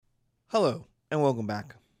Hello, and welcome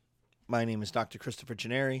back. My name is Dr. Christopher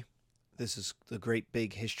Gennari. This is the Great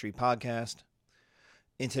Big History Podcast.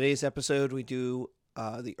 In today's episode, we do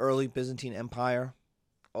the early Byzantine Empire,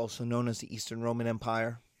 also known as the Eastern Roman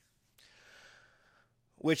Empire,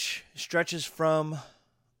 which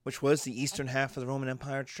was the eastern half of the Roman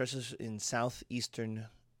Empire. It stretches in southeastern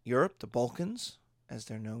Europe, the Balkans, as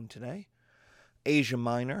they're known today, Asia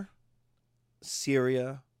Minor,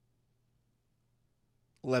 Syria,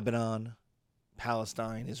 Lebanon,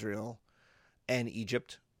 Palestine, Israel, and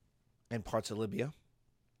Egypt, and parts of Libya.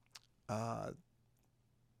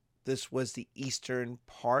 This was the eastern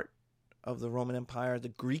part of the Roman Empire, the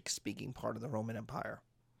Greek-speaking part of the Roman Empire.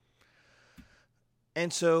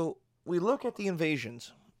 And so we look at the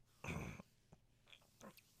invasions.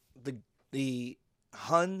 The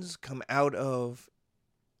Huns come out of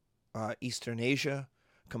Eastern Asia,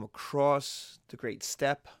 come across the Great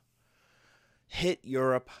Steppe, hit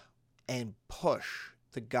Europe, and push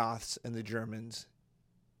the Goths and the Germans,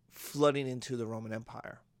 flooding into the Roman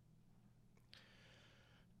Empire.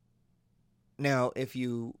 Now, if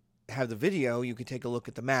you have the video, you can take a look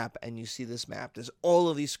at the map, and you see this map. There's all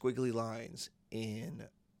of these squiggly lines in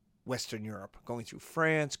Western Europe, going through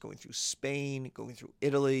France, going through Spain, going through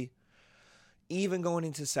Italy, even going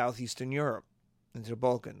into southeastern Europe, into the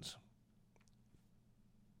Balkans.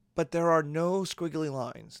 But there are no squiggly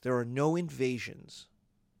lines. There are no invasions.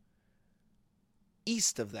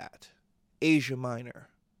 East of that, Asia Minor,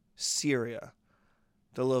 Syria,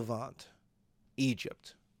 the Levant,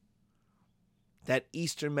 Egypt, that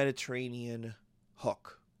Eastern Mediterranean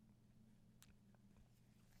hook.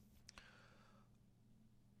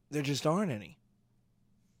 There just aren't any.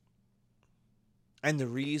 And the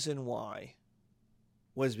reason why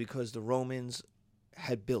was because the Romans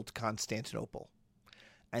had built Constantinople.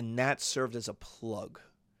 And that served as a plug,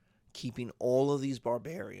 keeping all of these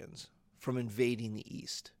barbarians from invading the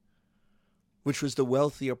East, which was the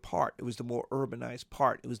wealthier part. It was the more urbanized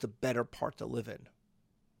part. It was the better part to live in.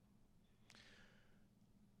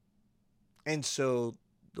 And so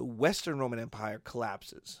the Western Roman Empire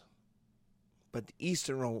collapses, but the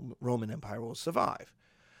Eastern Roman Empire will survive.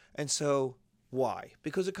 And so why?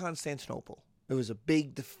 Because of Constantinople. It was a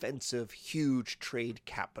big, defensive, huge trade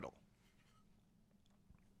capital.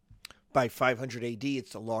 By 500 AD,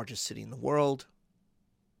 it's the largest city in the world.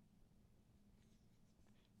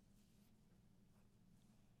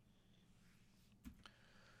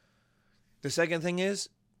 The second thing is,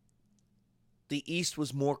 the East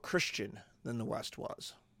was more Christian than the West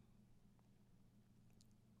was.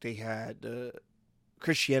 They had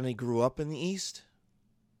Christianity grew up in the East.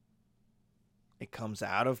 It comes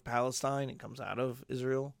out of Palestine. It comes out of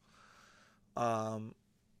Israel.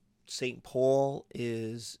 St. Paul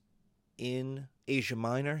is in Asia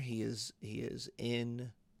Minor. He is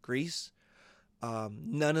in Greece.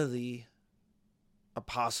 None of the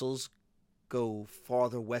apostles go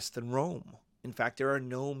farther west than Rome. In fact, there are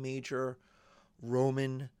no major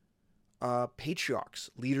Roman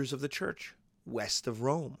patriarchs, leaders of the church, west of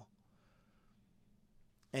Rome.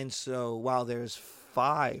 And so while there's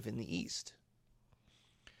 5 in the East.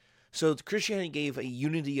 So Christianity gave a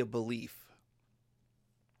unity of belief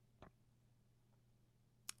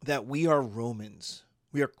that we are Romans.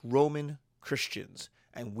 We are Roman Christians,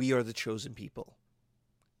 and we are the chosen people.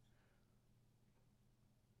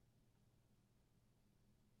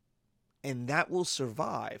 And that will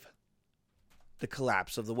survive the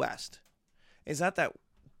collapse of the West. It's not that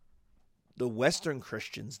the Western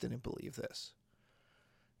Christians didn't believe this.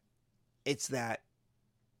 It's that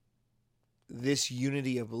this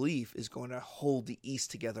unity of belief is going to hold the East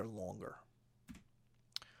together longer.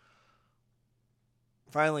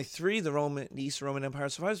 Finally, 3, the Eastern Roman Empire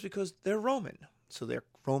survives because they're Roman. So they're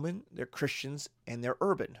Roman, they're Christians, and they're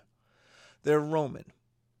urban. They're Roman.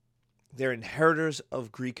 They're inheritors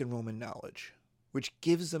of Greek and Roman knowledge, which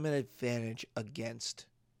gives them an advantage against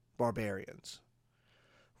barbarians.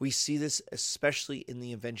 We see this especially in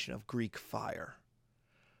the invention of Greek fire,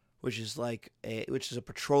 which is a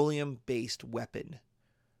petroleum-based weapon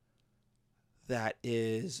that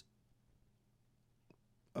is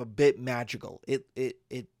a bit magical. It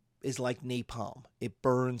is like napalm. It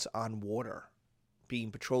burns on water. Being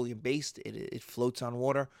petroleum-based, it floats on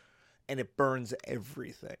water, and it burns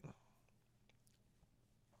everything.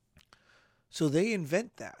 So they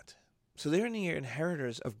invent that. So they're the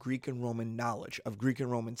inheritors of Greek and Roman knowledge, of Greek and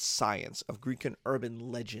Roman science, of Greek and urban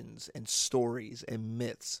legends and stories and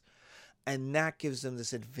myths. And that gives them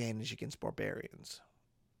this advantage against barbarians.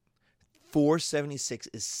 476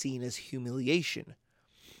 is seen as humiliation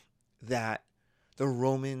that the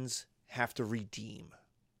Romans have to redeem.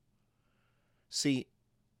 See,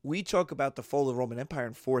 we talk about the fall of the Roman Empire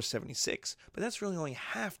in 476, but that's really only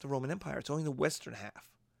half the Roman Empire. It's only the western half.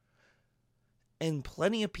 And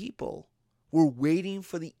plenty of people were waiting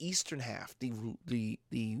for the eastern half,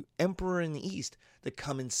 the emperor in the east, to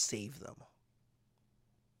come and save them.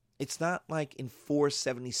 It's not like in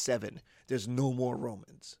 477, there's no more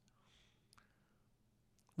Romans.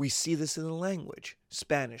 We see this in the language.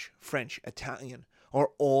 Spanish, French, Italian are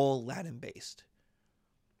all Latin-based.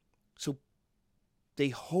 So they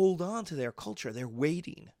hold on to their culture. They're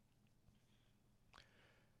waiting.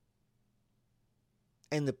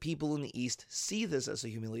 And the people in the East see this as a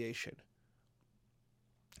humiliation.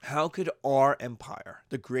 How could our empire,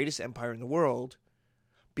 the greatest empire in the world,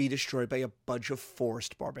 be destroyed by a bunch of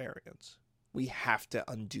forced barbarians? We have to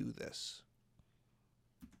undo this.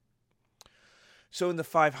 So in the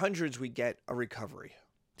 500s, we get a recovery.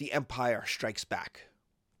 The empire strikes back.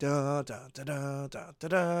 Da, da, da, da, da,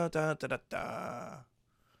 da, da, da, da, da.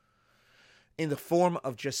 In the form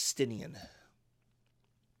of Justinian.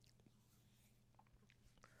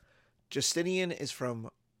 Justinian is from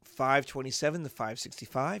 527 to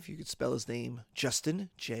 565. You could spell his name Justin,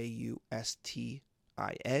 Justin.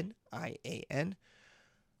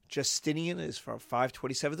 Justinian is from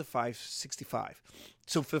 527 to 565.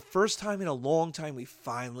 So for the first time in a long time, we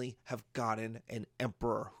finally have gotten an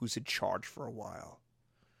emperor who's in charge for a while.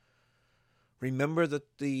 Remember the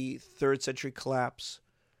 3rd century collapse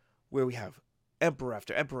where we have emperor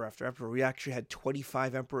after emperor after emperor. We actually had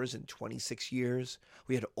 25 emperors in 26 years.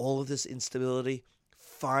 We had all of this instability.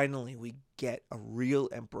 Finally, we get a real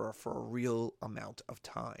emperor for a real amount of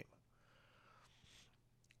time.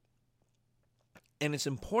 And it's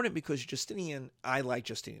important because Justinian, I like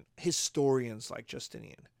Justinian. Historians like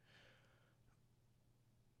Justinian.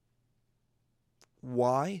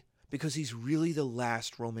 Why? Because he's really the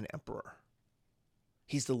last Roman emperor.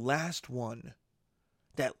 He's the last one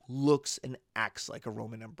that looks and acts like a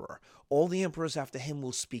Roman emperor. All the emperors after him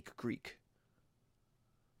will speak Greek.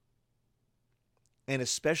 And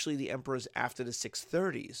especially the emperors after the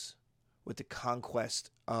 630s, with the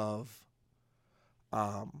conquest of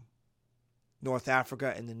North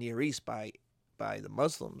Africa and the Near East by the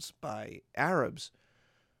Muslims, by Arabs,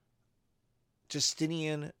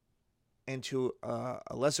 Justinian, and to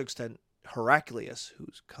a lesser extent, Heraclius, who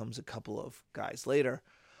comes a couple of guys later,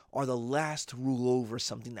 are the last to rule over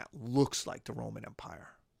something that looks like the Roman Empire,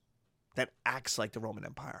 that acts like the Roman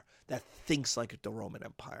Empire, that thinks like the Roman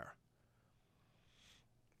Empire.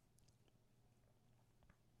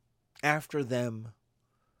 After them,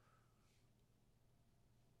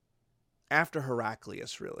 after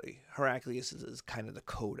Heraclius, really, Heraclius is kind of the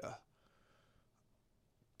coda.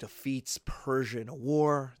 Defeats Persia in a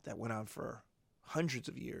war that went on for hundreds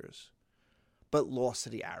of years, but lost to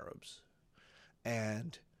the Arabs.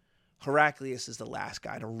 And Heraclius is the last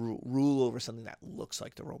guy to rule over something that looks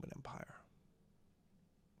like the Roman Empire.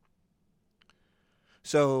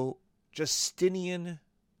 So Justinian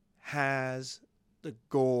has the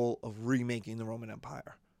goal of remaking the Roman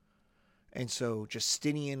Empire. And so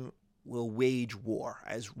Justinian will wage war,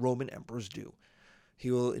 as Roman emperors do. He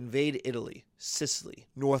will invade Italy, Sicily,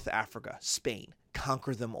 North Africa, Spain,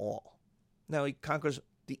 conquer them all. Now he conquers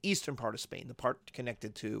the eastern part of Spain, the part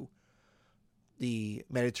connected to the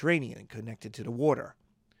Mediterranean, connected to the water.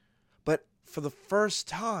 But for the first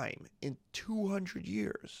time in 200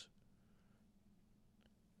 years,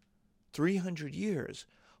 300 years,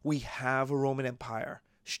 we have a Roman Empire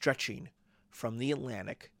stretching from the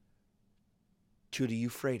Atlantic to the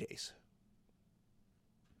Euphrates.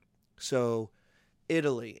 So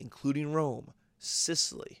Italy, including Rome,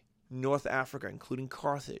 Sicily, North Africa, including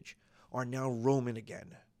Carthage, are now Roman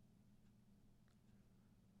again.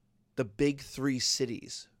 The big 3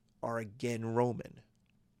 cities are again Roman.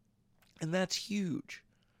 And that's huge.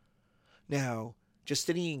 Now,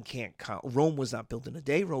 Justinian can't Rome was not built in a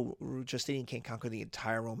day. Justinian can't conquer the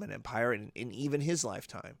entire Roman Empire in even his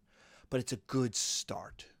lifetime. But it's a good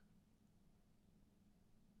start.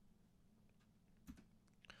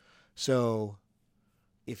 So,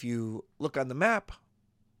 if you look on the map,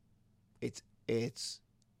 it's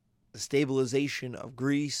the stabilization of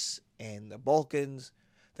Greece and the Balkans,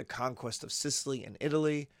 the conquest of Sicily and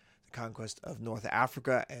Italy, the conquest of North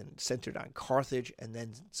Africa and centered on Carthage, and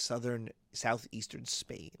then southeastern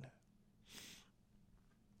Spain.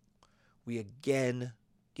 We again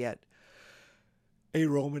get a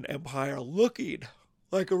Roman Empire looking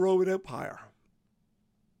like a Roman Empire.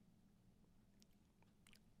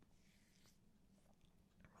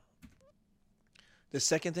 The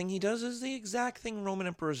second thing he does is the exact thing Roman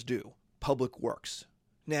emperors do: public works.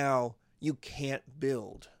 Now, you can't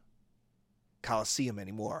build Colosseum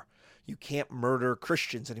anymore. You can't murder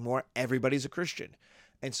Christians anymore. Everybody's a Christian.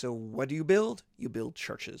 And so what do you build? You build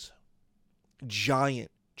churches.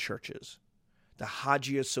 Giant churches. The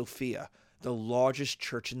Hagia Sophia, the largest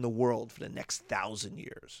church in the world for the next 1,000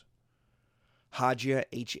 years. Hagia,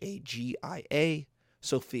 Hagia,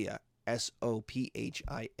 Sophia, Sophia.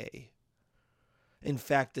 In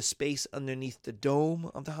fact, the space underneath the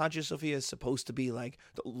dome of the Hagia Sophia is supposed to be like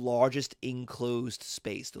the largest enclosed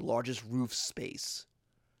space, the largest roof space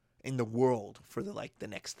in the world for the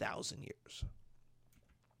next 1,000 years.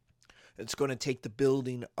 It's going to take the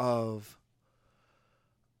building of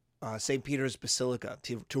St. Peter's Basilica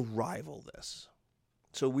to rival this.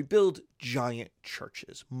 So we build giant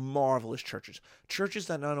churches, marvelous churches. Churches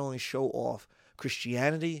that not only show off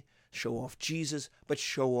Christianity, show off Jesus, but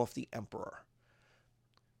show off the emperor.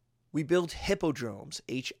 We build hippodromes,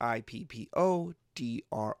 Hippodromes,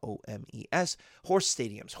 horse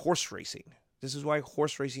stadiums, horse racing. This is why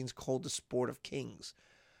horse racing is called the sport of kings.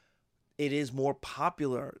 It is more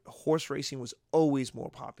popular. Horse racing was always more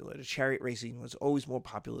popular. The chariot racing was always more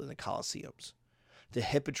popular than the Colosseums. The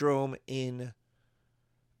hippodrome in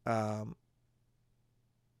Rome,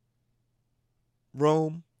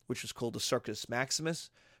 which was called the Circus Maximus,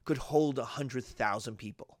 could hold 100,000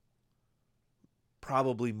 people.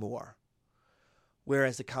 Probably more.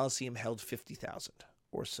 Whereas the Colosseum held 50,000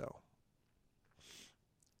 or so.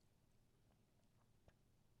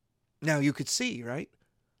 Now you could see, right?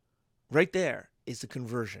 Right there is the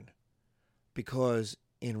conversion. Because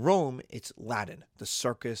in Rome, it's Latin, the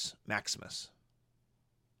Circus Maximus.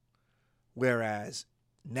 Whereas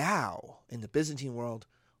now, in the Byzantine world,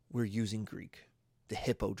 we're using Greek, the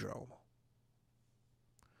hippodrome.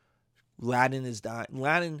 Latin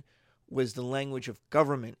was the language of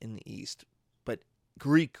government in the East, but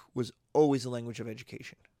Greek was always the language of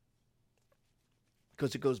education.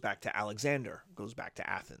 Because it goes back to Alexander, goes back to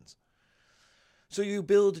Athens. So you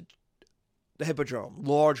build the hippodrome,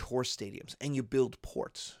 large horse stadiums, and you build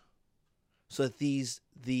ports so that these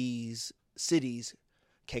cities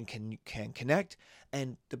can connect,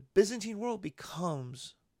 and the Byzantine world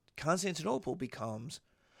Constantinople becomes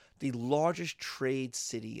the largest trade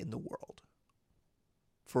city in the world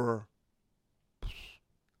for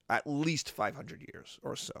at least 500 years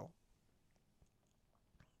or so.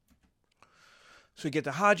 So we get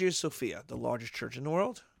the Hagia Sophia, the largest church in the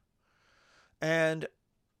world. And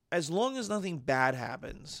as long as nothing bad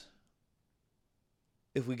happens,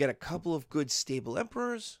 if we get a couple of good, stable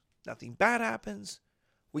emperors, nothing bad happens,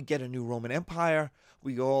 we get a new Roman Empire.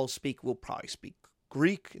 We'll probably speak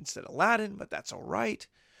Greek instead of Latin, but that's all right.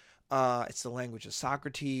 It's the language of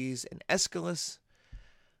Socrates and Aeschylus.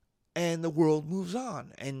 And the world moves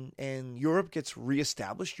on. And Europe gets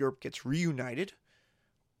reestablished. Europe gets reunited.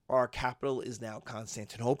 Our capital is now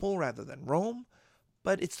Constantinople rather than Rome.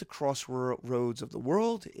 But it's the crossroads of the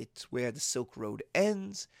world. It's where the Silk Road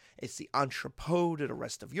ends. It's the entrepot to the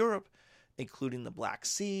rest of Europe, including the Black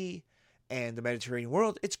Sea and the Mediterranean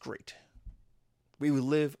world. It's great. We would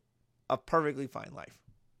live a perfectly fine life.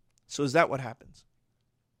 So is that what happens?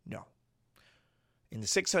 No. In the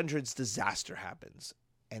 600s, disaster happens.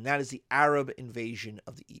 And that is the Arab invasion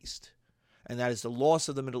of the East. And that is the loss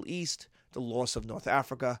of the Middle East, the loss of North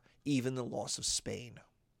Africa, even the loss of Spain.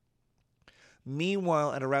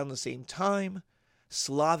 Meanwhile, at around the same time,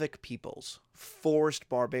 Slavic peoples, forest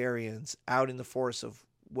barbarians out in the forests of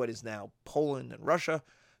what is now Poland and Russia,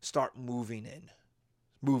 start moving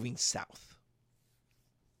south.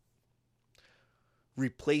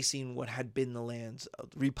 Replacing what had been the lands,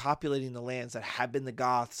 repopulating the lands that had been the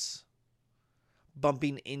Goths,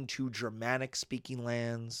 bumping into Germanic-speaking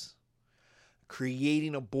lands,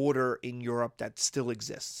 creating a border in Europe that still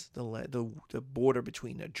exists, the border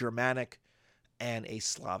between a Germanic and a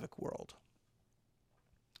Slavic world.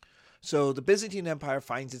 So the Byzantine Empire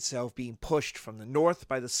finds itself being pushed from the north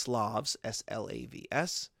by the Slavs,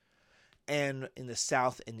 Slavs, and in the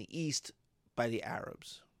south and the east by the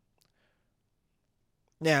Arabs.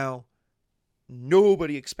 Now,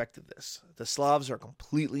 nobody expected this. The Slavs are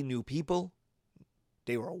completely new people.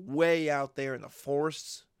 They were way out there in the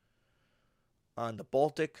forests on the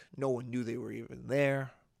Baltic. No one knew they were even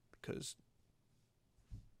there because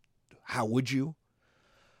how would you?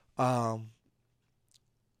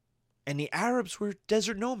 And the Arabs were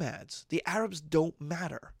desert nomads. The Arabs don't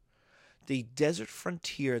matter. The desert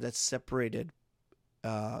frontier that separated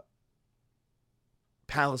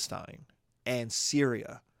Palestine and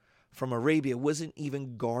Syria from Arabia wasn't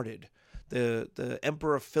even guarded. The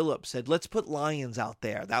Emperor Philip said, "Let's put lions out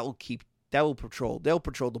there. They'll patrol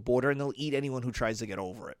the border, and they'll eat anyone who tries to get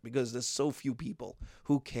over it because there's so few people.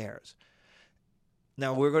 Who cares?"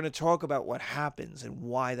 Now, we're going to talk about what happens and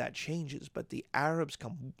why that changes, but the Arabs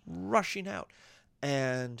come rushing out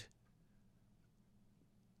and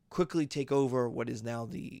quickly take over what is now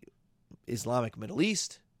the Islamic Middle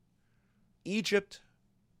East, Egypt,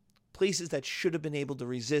 places that should have been able to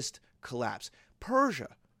resist collapse.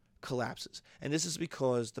 Persia collapses, and this is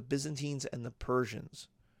because the Byzantines and the Persians,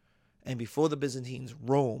 and before the Byzantines,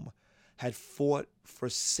 Rome, had fought for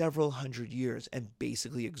several hundred years and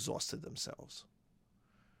basically exhausted themselves.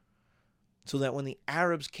 So that when the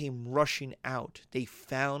Arabs came rushing out, they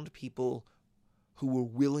found people who were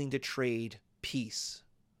willing to trade peace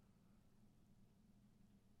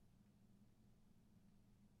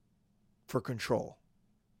for control.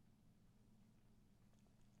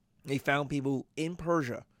 They found people in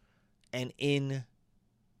Persia and in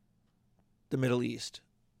the Middle East,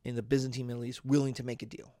 in the Byzantine Middle East, willing to make a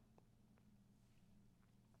deal.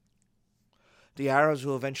 The Arabs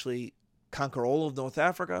will eventually conquer all of North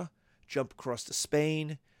Africa, jump across to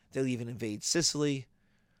Spain. They'll even invade Sicily,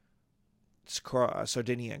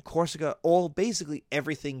 Sardinia, and Corsica. All basically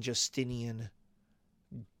everything Justinian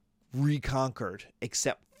reconquered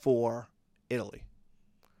except for Italy.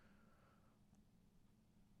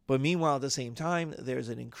 But meanwhile, at the same time, there's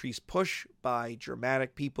an increased push by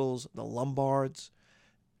Germanic peoples, the Lombards.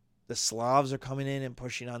 The Slavs are coming in and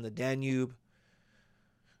pushing on the Danube.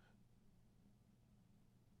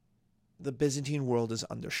 The Byzantine world is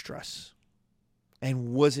under stress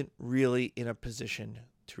and wasn't really in a position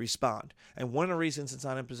to respond. And one of the reasons it's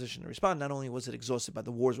not in a position to respond, not only was it exhausted by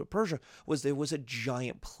the wars with Persia, was there was a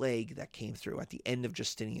giant plague that came through at the end of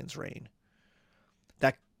Justinian's reign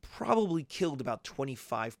that probably killed about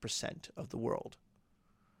 25% of the world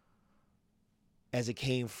as it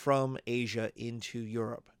came from Asia into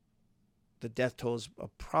Europe. The death toll is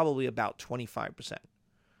probably about 25%.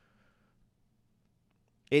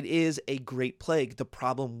 It is a great plague. The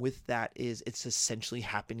problem with that is it's essentially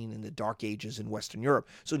happening in the Dark Ages in Western Europe,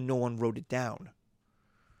 so no one wrote it down.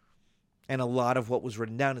 And a lot of what was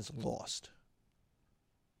written down is lost.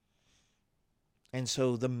 And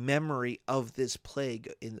so the memory of this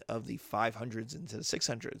plague of the 500s into the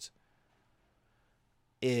 600s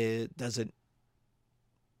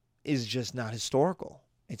is just not historical.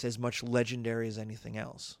 It's as much legendary as anything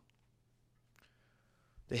else.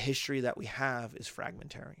 The history that we have is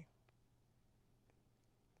fragmentary.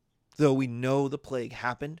 Though we know the plague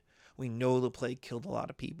happened, we know the plague killed a lot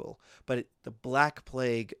of people, but the Black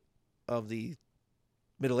Plague of the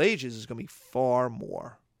Middle Ages is going to be far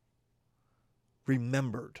more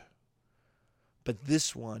remembered. But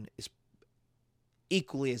this one is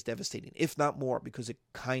equally as devastating, if not more, because it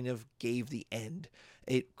kind of gave the end.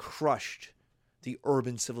 It crushed the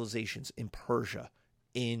urban civilizations in Persia,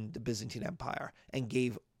 in the Byzantine Empire, and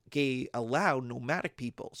allowed nomadic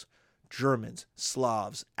peoples, Germans,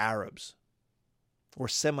 Slavs, Arabs, or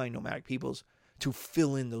semi-nomadic peoples, to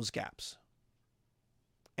fill in those gaps.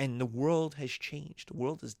 And the world has changed. The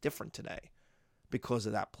world is different today because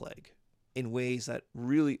of that plague in ways that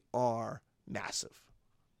really are massive.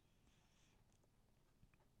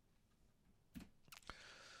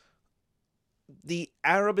 The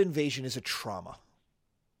Arab invasion is a trauma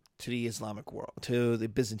to the Islamic world, to the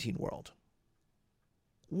Byzantine world.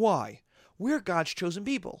 Why? We're God's chosen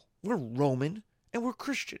people. We're Roman and we're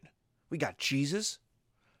Christian. We got Jesus.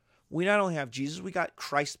 We not only have Jesus, we got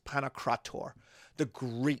Christ Pantocrator, the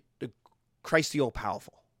Christ the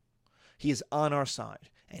all-powerful. He is on our side.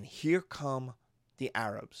 And here come the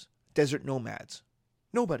Arabs, desert nomads.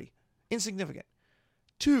 Nobody. Insignificant.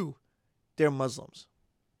 2, they're Muslims.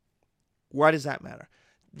 Why does that matter?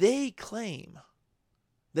 They claim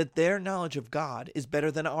that their knowledge of God is better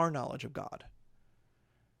than our knowledge of God.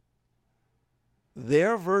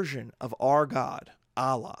 Their version of our God,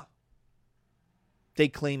 Allah, they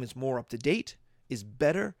claim is more up to date, is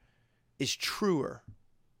better, is truer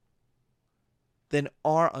than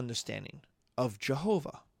our understanding of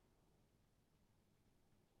Jehovah.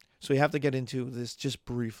 So we have to get into this just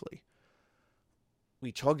briefly.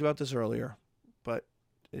 We talked about this earlier, but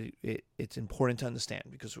it's important to understand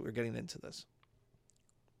because we're getting into this.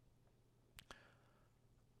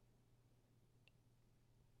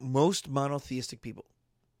 Most monotheistic people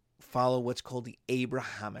follow what's called the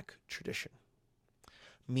Abrahamic tradition,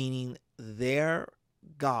 meaning their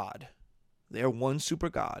God, their one super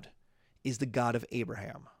God, is the God of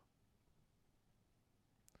Abraham.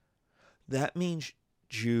 That means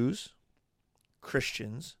Jews,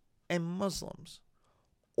 Christians, and Muslims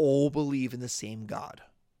all believe in the same God.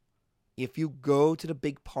 If you go to the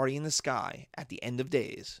big party in the sky at the end of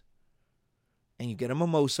days and you get a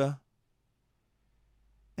mimosa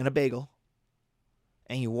and a bagel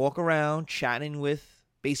and you walk around chatting with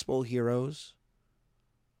baseball heroes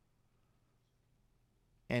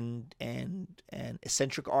and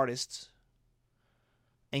eccentric artists,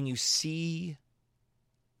 and you see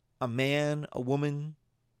a man, a woman,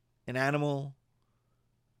 an animal,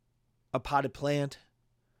 a potted plant,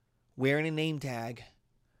 wearing a name tag.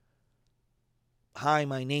 Hi,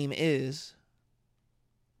 my name is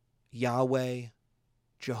Yahweh,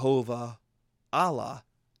 Jehovah, Allah.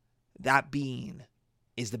 That being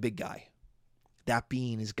is the big guy. That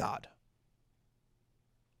being is God.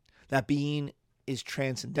 That being is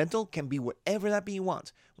transcendental, can be whatever that being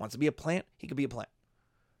wants. Wants to be a plant, he could be a plant.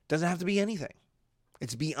 Doesn't have to be anything.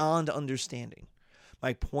 It's beyond understanding.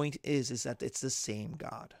 My point is that it's the same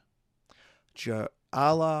God.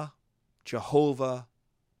 Allah, Jehovah,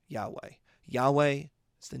 Yahweh. Yahweh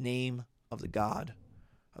is the name of the God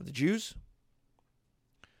of the Jews.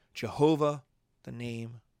 Jehovah, the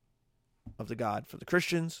name of the God for the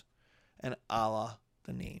Christians. And Allah,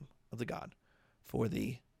 the name of the God for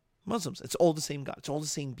the Muslims. It's all the same God. It's all the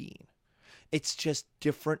same being. It's just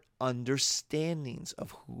different understandings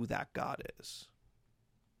of who that God is.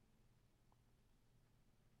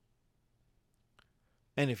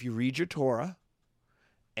 And if you read your Torah,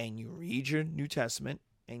 and you read your New Testament,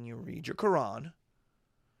 and you read your Quran,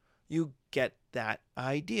 you get that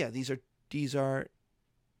idea. These are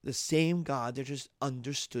the same God. They're just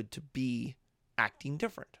understood to be acting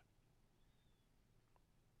different.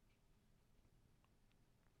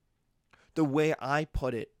 The way I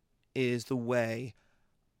put it is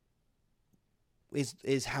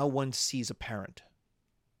how one sees a parent.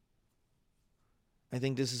 I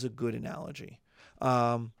think this is a good analogy.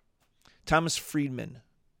 Thomas Friedman,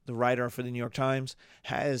 the writer for the New York Times,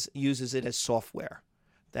 uses it as software,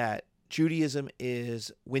 that Judaism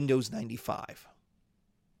is Windows 95.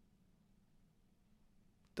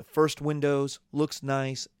 The first Windows looks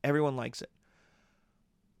nice. Everyone likes it.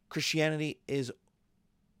 Christianity is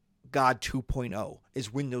God 2.0,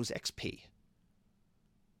 is Windows XP.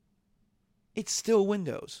 It's still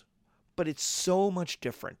Windows, but it's so much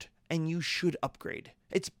different, and you should upgrade.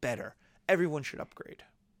 It's better. Everyone should upgrade.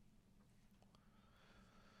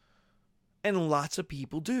 And lots of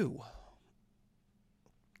people do.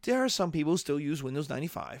 There are some people who still use Windows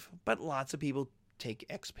 95, but lots of people take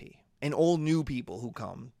XP. And all new people who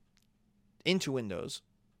come into Windows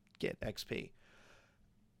get XP.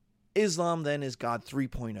 Islam then is God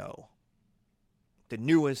 3.0. The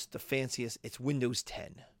newest, the fanciest, it's Windows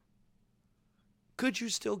 10. Could you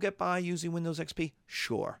still get by using Windows XP?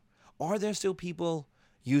 Sure. Are there still people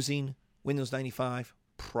using Windows 95?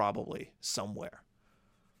 Probably, somewhere.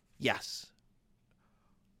 Yes.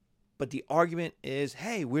 But the argument is,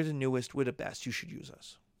 hey, we're the newest, we're the best, you should use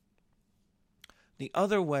us. The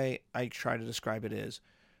other way I try to describe it is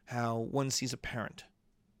how one sees a parent.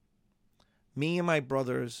 Me and my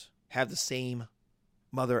brothers have the same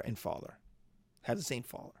mother and father. Have the same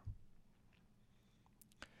father.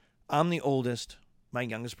 I'm the oldest. My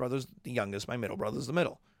youngest brother's the youngest. My middle brother's the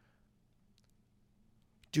middle.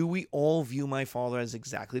 Do we all view my father as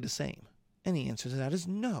exactly the same? And the answer to that is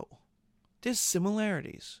no. There's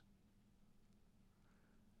similarities.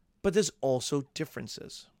 But there's also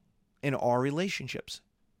differences in our relationships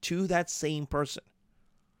to that same person.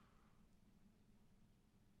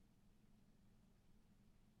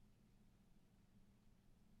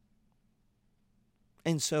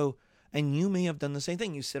 And you may have done the same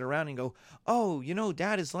thing. You sit around and go, oh,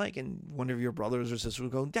 Dad is like, and one of your brothers or sisters will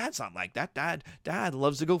go, Dad's not like that. Dad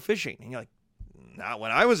loves to go fishing. And you're like, not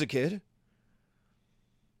when I was a kid.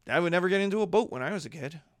 Dad would never get into a boat when I was a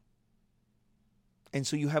kid. And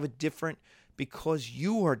so you have a different, because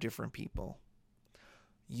you are different people,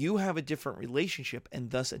 you have a different relationship and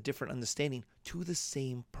thus a different understanding to the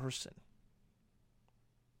same person.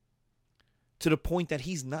 To the point that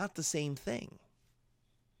he's not the same thing.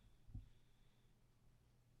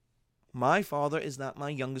 My father is not my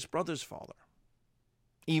youngest brother's father,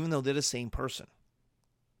 even though they're the same person.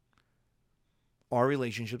 Our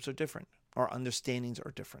relationships are different. Our understandings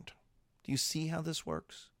are different. Do you see how this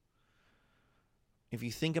works? If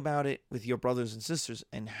you think about it with your brothers and sisters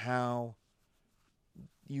and how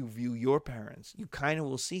you view your parents, you kind of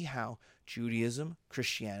will see how Judaism,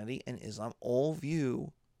 Christianity, and Islam all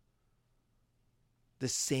view the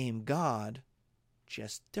same God,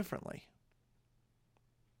 just differently.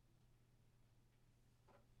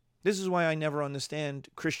 This is why I never understand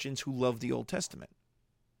Christians who love the Old Testament.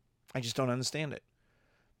 I just don't understand it.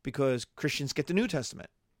 Because Christians get the New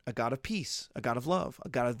Testament, a God of peace, a God of love, a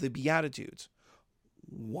God of the Beatitudes.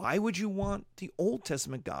 Why would you want the Old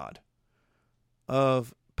Testament God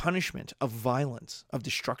of punishment, of violence, of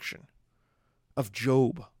destruction, of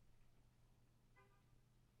Job?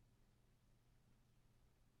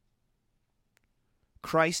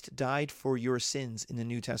 Christ died for your sins in the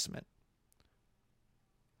New Testament.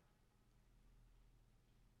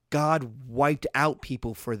 God wiped out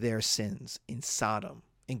people for their sins in Sodom,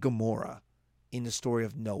 in Gomorrah, in the story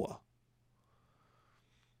of Noah.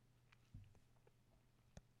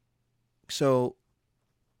 So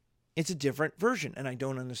it's a different version, and I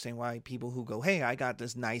don't understand why people who go, hey, I got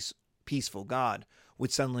this nice, peaceful God,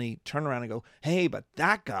 would suddenly turn around and go, hey, but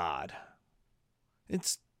that God,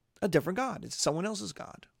 it's a different God. It's someone else's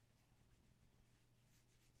God.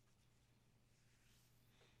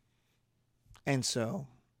 And so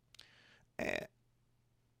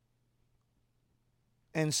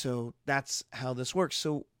that's how this works.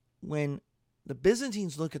 So when the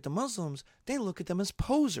Byzantines look at the Muslims, they look at them as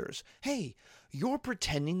posers. Hey, you're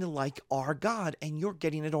pretending to like our God and you're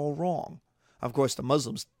getting it all wrong. Of course, the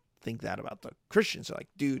Muslims think that about the Christians. They're like,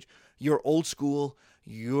 dude, you're old school.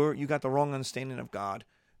 You got the wrong understanding of God.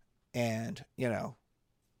 And, you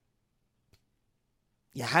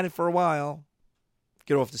had it for a while.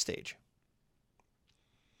 Get off the stage.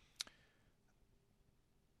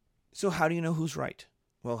 So how do you know who's right?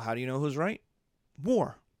 Well, how do you know who's right?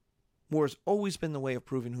 War. War has always been the way of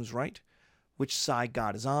proving who's right, which side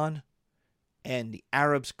God is on, and the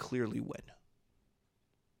Arabs clearly win.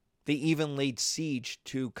 They even laid siege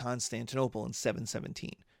to Constantinople in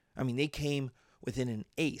 717. I mean, they came within an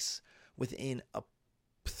ace, within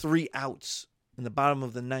 3 outs in the bottom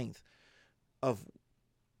of the 9th of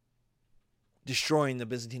destroying the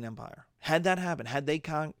Byzantine Empire. Had that happened, had they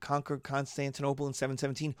conquered Constantinople in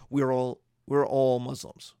 717, we're all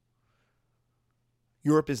Muslims.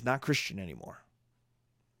 Europe is not Christian anymore.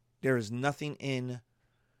 There is nothing in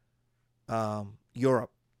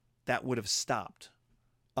Europe that would have stopped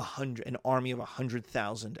an army of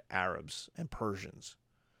 100,000 Arabs and Persians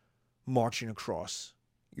marching across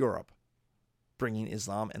Europe, bringing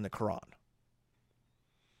Islam and the Quran.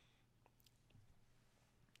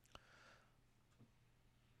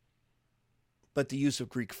 But the use of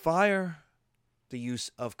Greek fire, the use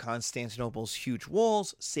of Constantinople's huge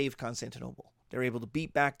walls saved Constantinople. They're able to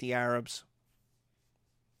beat back the Arabs.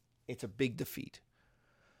 It's a big defeat.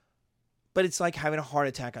 But it's like having a heart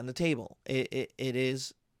attack on the table. It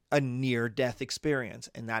is a near-death experience,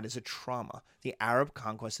 and that is a trauma. The Arab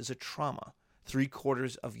conquest is a trauma.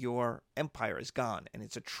 3/4 of your empire is gone, and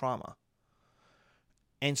it's a trauma.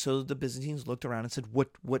 And so the Byzantines looked around and said,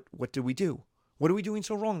 what do we do? What are we doing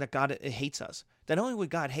so wrong that God hates us? That not only would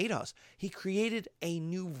God hate us, he created a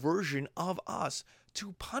new version of us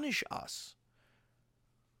to punish us.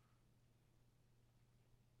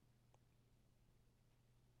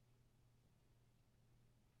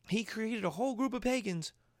 He created a whole group of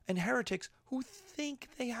pagans and heretics who think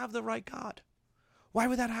they have the right God. Why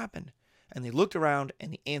would that happen? And they looked around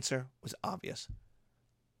and the answer was obvious.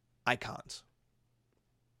 Icons.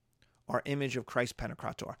 Our image of Christ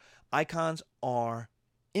Pantocrator. Icons are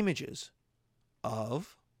images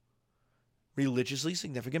of religiously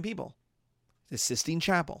significant people. The Sistine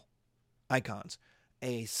Chapel, icons.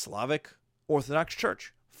 A Slavic Orthodox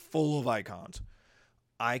church, full of icons.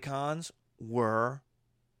 Icons were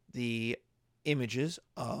the images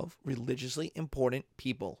of religiously important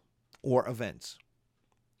people or events.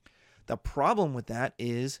 The problem with that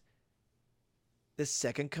is the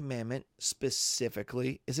second commandment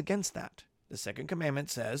specifically is against that. The second commandment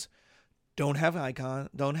says, don't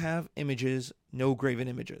have images, no graven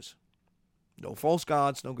images. No false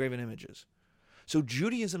gods, no graven images. So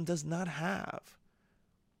Judaism does not have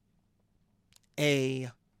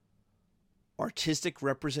a artistic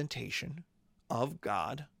representation of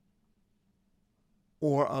God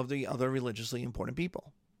or of the other religiously important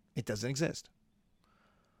people. It doesn't exist.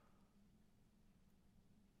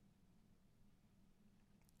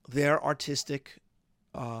 Their artistic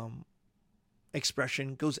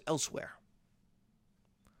expression goes elsewhere.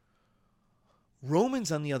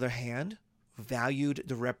 Romans, on the other hand, valued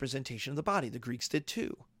the representation of the body. The Greeks did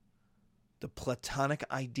too. The Platonic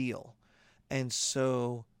ideal. And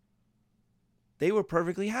so they were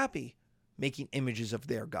perfectly happy making images of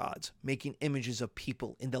their gods, making images of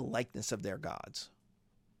people in the likeness of their gods.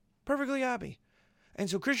 Perfectly happy. And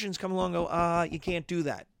so Christians come along and go, you can't do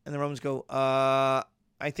that. And the Romans go, I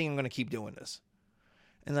think I'm going to keep doing this.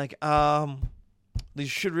 And like, you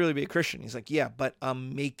should really be a Christian. He's like, yeah, but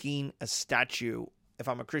I'm making a statue. If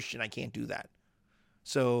I'm a Christian, I can't do that.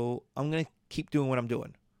 So I'm going to keep doing what I'm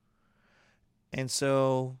doing. And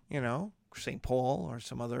so, St. Paul or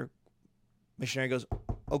some other missionary goes,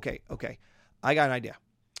 okay, I got an idea.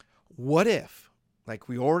 What if, like,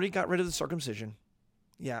 we already got rid of the circumcision?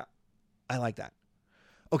 Yeah, I like that.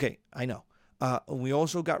 Okay, I know. We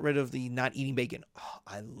also got rid of the not eating bacon. Oh,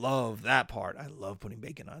 I love that part. I love putting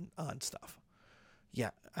bacon on stuff.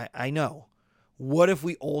 Yeah, I know. What if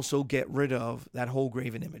we also get rid of that whole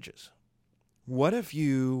graven images? What if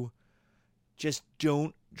you just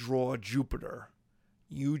don't draw Jupiter?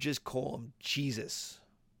 You just call him Jesus.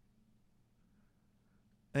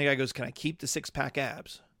 And the guy goes, can I keep the six-pack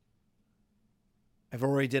abs? I've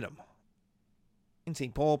already did them. And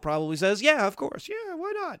St. Paul probably says, yeah, of course. Yeah,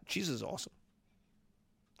 why not? Jesus is awesome.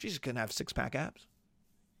 Jesus can have six-pack abs.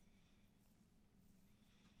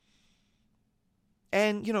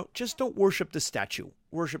 And, just don't worship the statue.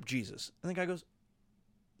 Worship Jesus. And the guy goes,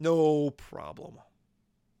 no problem.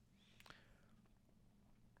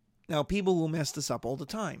 Now, people will mess this up all the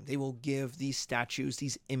time. They will give these statues,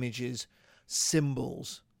 these images,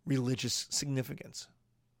 symbols, religious significance.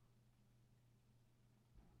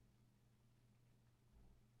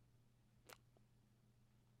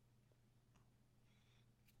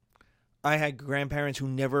 I had grandparents who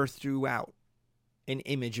never threw out an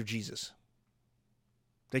image of Jesus.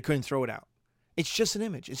 They couldn't throw it out. It's just an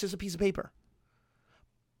image. It's just a piece of paper.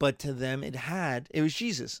 But to them, it was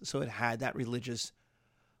Jesus. So it had that religious,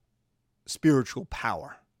 spiritual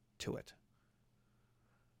power to it.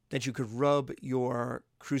 That you could rub your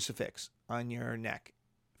crucifix on your neck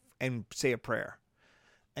and say a prayer.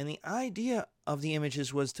 And the idea of the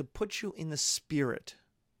images was to put you in the spirit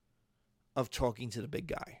of talking to the big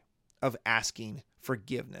guy, of asking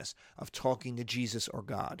forgiveness, of talking to Jesus or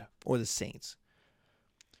God or the saints.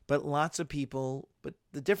 But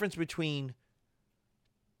the difference between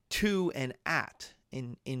to and at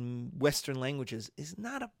in Western languages is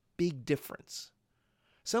not a big difference.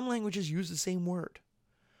 Some languages use the same word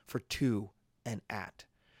for to and at.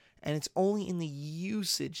 And it's only in the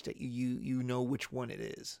usage that you know which one it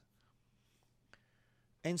is.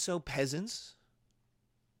 And so peasants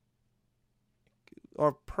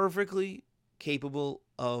are perfectly capable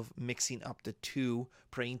of mixing up the two,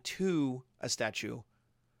 praying to a statue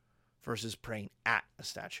versus praying at a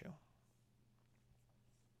statue.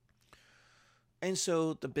 And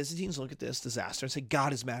so the Byzantines look at this disaster and say,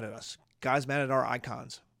 God is mad at us. God is mad at our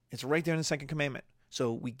icons. It's right there in the second commandment.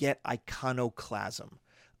 So we get iconoclasm.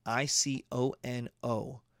 iconoclasm.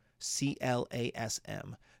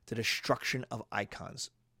 The destruction of icons.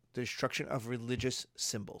 The destruction of religious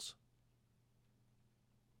symbols.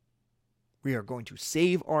 We are going to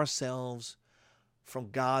save ourselves from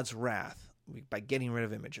God's wrath by getting rid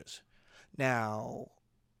of images. Now,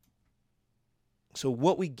 so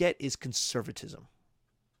what we get is conservatism.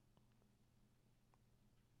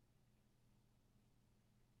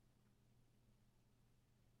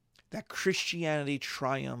 That Christianity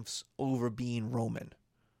triumphs over being Roman.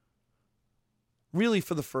 Really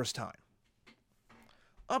for the first time.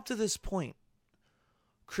 Up to this point,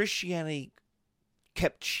 Christianity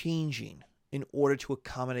kept changing in order to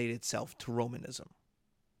accommodate itself to Romanism.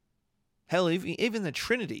 Hell, even the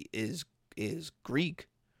Trinity is Greek.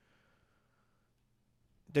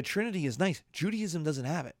 The Trinity is nice. Judaism doesn't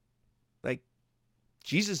have it. Like,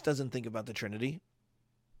 Jesus doesn't think about the Trinity.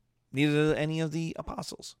 Neither do any of the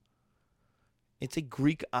apostles. It's a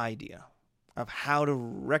Greek idea of how to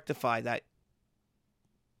rectify that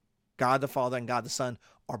God the Father and God the Son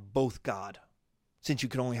are both God, since you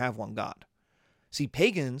can only have one God. See,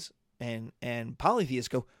 pagans and polytheists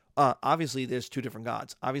go, obviously there's two different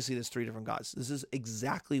gods. Obviously there's three different gods. This is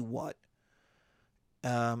exactly what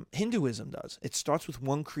Hinduism does. It starts with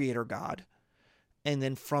one creator God, and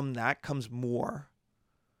then from that comes more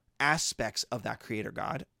aspects of that creator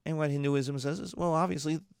God. And what Hinduism says is, well,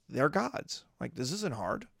 obviously they're gods. Like, this isn't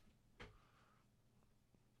hard.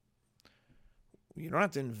 You don't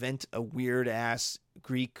have to invent a weird-ass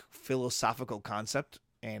Greek philosophical concept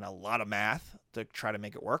and a lot of math to try to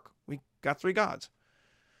make it work. We got three gods.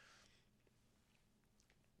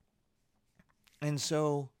 And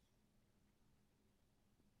so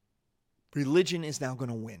religion is now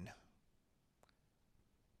going to win.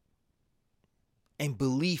 And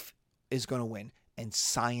belief is going to win. And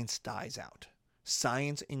science dies out.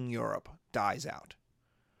 Science in Europe dies out.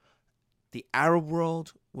 The Arab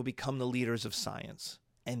world will become the leaders of science.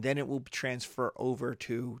 And then it will transfer over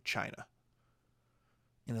to China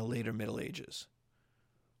in the later Middle Ages.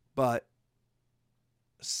 But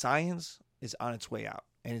science is on its way out.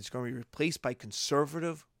 And it's going to be replaced by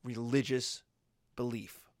conservative religious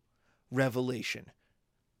belief. Revelation.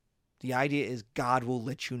 The idea is God will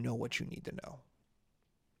let you know what you need to know.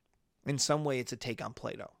 In some way, it's a take on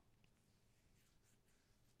Plato.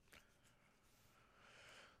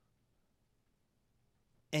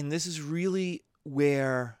 And this is really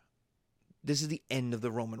where this is the end of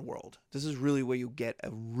the Roman world. This is really where you get a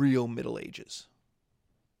real Middle Ages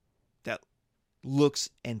that looks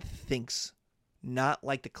and thinks not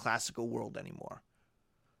like the classical world anymore,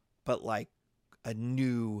 but like a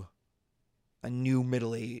new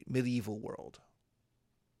medieval world.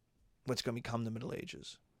 What's going to become the Middle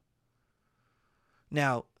Ages.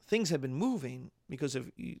 Now, things have been moving because of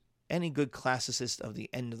any good classicist of the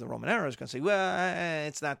end of the Roman era is going to say, well,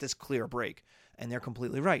 it's not this clear break. And they're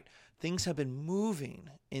completely right. Things have been moving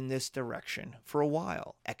in this direction for a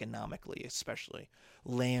while, economically especially,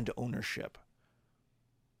 land ownership.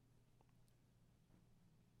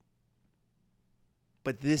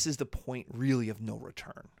 But this is the point really of no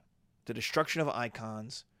return. The destruction of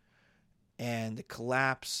icons and the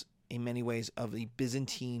collapse in many ways of the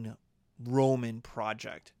Byzantine Roman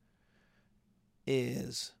project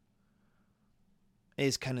is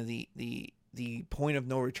kind of the point of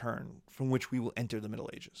no return from which we will enter the Middle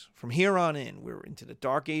Ages. From here on in, we're into the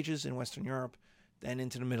Dark Ages in Western Europe, then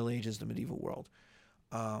into the Middle Ages, the medieval world.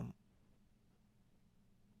 But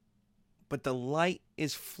the light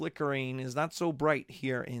is flickering, is not so bright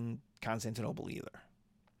here in Constantinople either.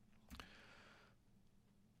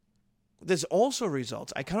 This also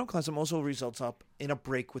results, iconoclasm also results up in a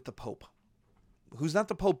break with the Pope, who's not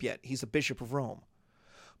the Pope yet. He's the Bishop of Rome.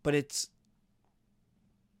 But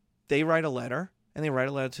they write a letter, and they write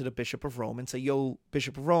a letter to the Bishop of Rome and say, yo,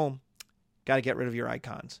 Bishop of Rome, got to get rid of your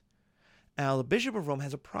icons. Now, the Bishop of Rome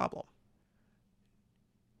has a problem.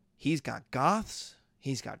 He's got Goths,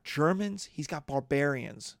 he's got Germans, he's got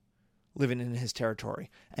barbarians living in his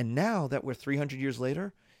territory. And now that we're 300 years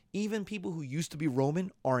later, even people who used to be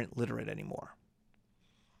Roman aren't literate anymore.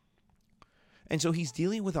 And so he's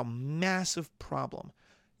dealing with a massive problem.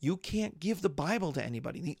 You can't give the Bible to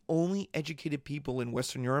anybody. The only educated people in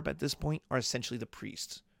Western Europe at this point are essentially the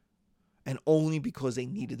priests. And only because they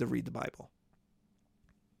needed to read the Bible.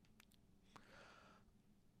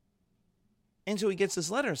 And so he gets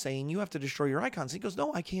this letter saying, you have to destroy your icons. He goes,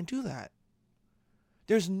 no, I can't do that.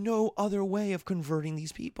 There's no other way of converting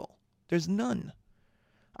these people. There's none.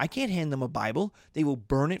 I can't hand them a Bible. They will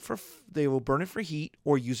burn it for heat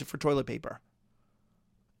or use it for toilet paper.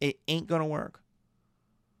 It ain't going to work.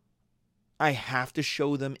 I have to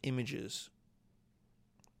show them images.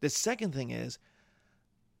 The second thing is,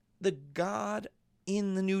 the God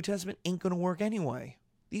in the New Testament ain't going to work anyway.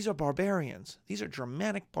 These are barbarians. These are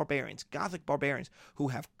Germanic barbarians, Gothic barbarians who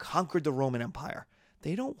have conquered the Roman Empire.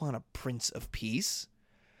 They don't want a Prince of Peace.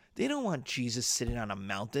 They don't want Jesus sitting on a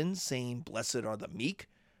mountain saying, blessed are the meek.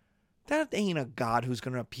 That ain't a God who's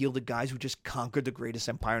going to appeal to guys who just conquered the greatest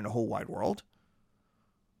empire in the whole wide world.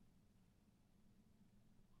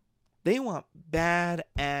 They want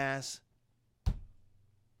badass,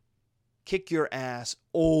 kick your ass,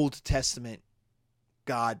 Old Testament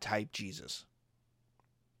God type Jesus.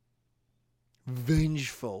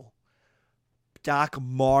 Vengeful. Doc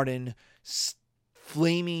Martin,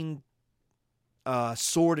 flaming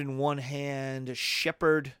sword in one hand,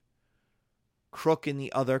 shepherd, crook in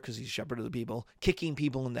the other, because he's shepherd of the people, kicking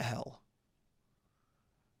people into hell.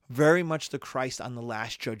 Very much the Christ on the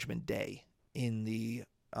Last Judgment Day in the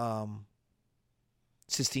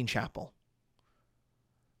Sistine Chapel.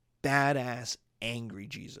 Badass, angry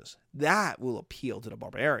Jesus. That will appeal to the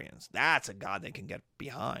barbarians. That's a God they can get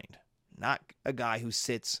behind. Not a guy who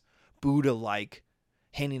sits Buddha-like,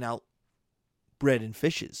 handing out bread and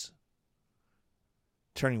fishes,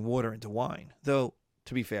 turning water into wine. Though,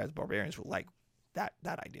 to be fair, the barbarians will like that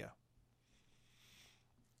idea.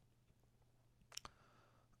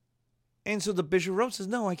 And so the Bishop of Rome says,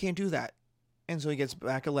 no, I can't do that. And so he gets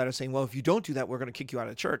back a letter saying, well, if you don't do that, we're going to kick you out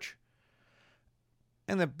of the church.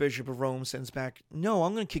 And the Bishop of Rome sends back, no,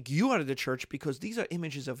 I'm going to kick you out of the church because these are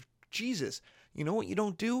images of Jesus. You know what you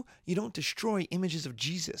don't do? You don't destroy images of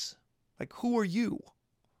Jesus. Like, who are you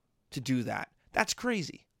to do that? That's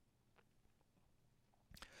crazy.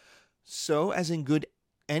 So, as in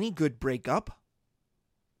any good breakup,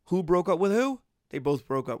 who broke up with who? They both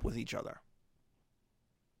broke up with each other.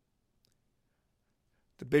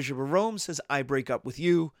 The Bishop of Rome says, I break up with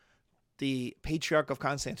you. The Patriarch of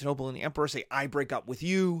Constantinople and the Emperor say, I break up with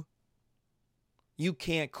you. You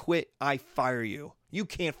can't quit, I fire you. You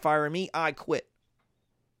can't fire me, I quit.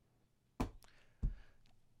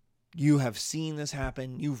 You have seen this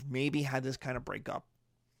happen. You've maybe had this kind of breakup.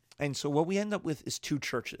 And so what we end up with is two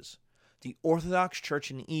churches. The Orthodox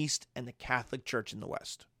Church in the East and the Catholic Church in the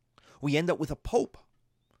West. We end up with a pope.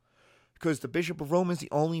 Because the Bishop of Rome is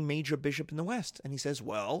the only major bishop in the West. And he says,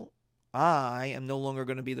 well, I am no longer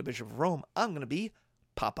going to be the Bishop of Rome. I'm going to be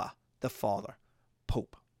Papa, the Father,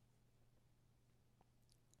 Pope.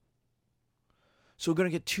 So we're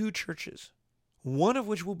going to get two churches, one of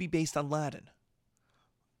which will be based on Latin.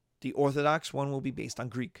 The Orthodox one will be based on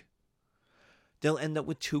Greek. They'll end up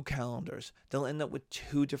with two calendars. They'll end up with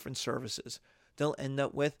two different services. They'll end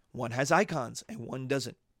up with one has icons and one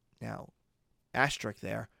doesn't. Now, asterisk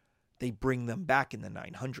there, they bring them back in the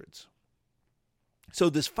 900s.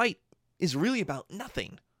 So this fight is really about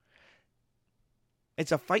nothing.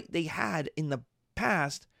 It's a fight they had in the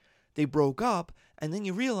past. They broke up, and then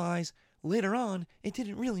you realize later on it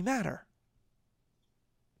didn't really matter.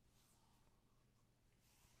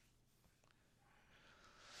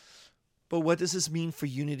 But what does this mean for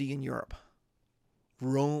unity in Europe?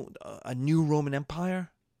 A new Roman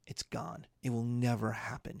Empire? It's gone. It will never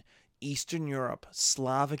happen. Eastern Europe,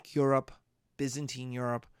 Slavic Europe, Byzantine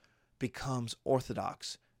Europe becomes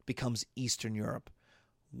Orthodox, becomes Eastern Europe.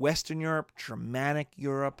 Western Europe, Germanic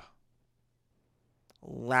Europe,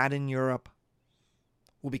 Latin Europe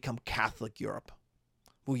will become Catholic Europe.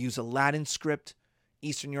 We'll use a Latin script.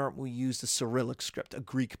 Eastern Europe will use the Cyrillic script, a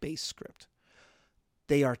Greek-based script.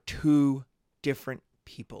 They are two different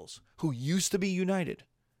peoples who used to be united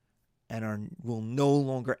and will no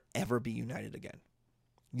longer ever be united again.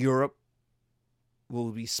 Europe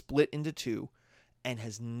will be split into two and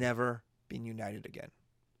has never been united again.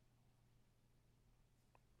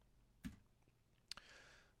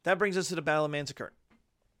 That brings us to the Battle of Manzikert.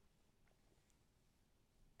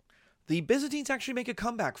 The Byzantines actually make a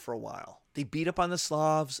comeback for a while. They beat up on the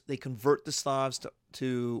Slavs. They convert the Slavs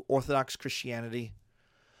to Orthodox Christianity.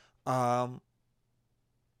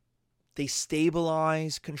 They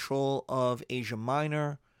stabilize control of Asia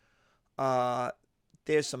Minor.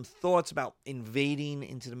 There's some thoughts about invading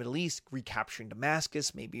into the Middle East, recapturing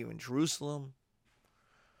Damascus, maybe even Jerusalem.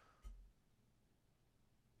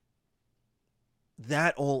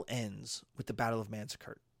 That all ends with the Battle of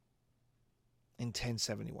Manzikert in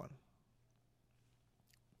 1071.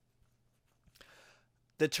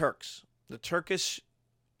 The Turks, the Turkish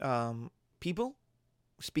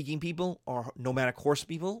speaking people, are nomadic horse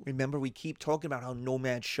people. Remember, we keep talking about how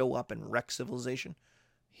nomads show up and wreck civilization.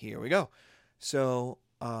 Here we go. So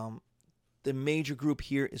the major group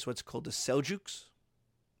here is what's called the Seljuks.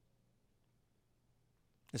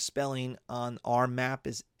 The spelling on our map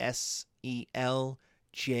is Seljuqs.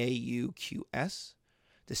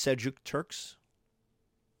 The Seljuk Turks.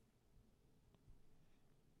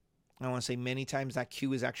 I want to say many times that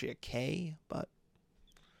Q is actually a K, but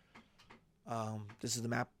this is the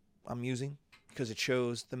map I'm using because it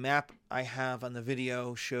shows, the map I have on the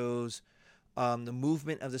video shows the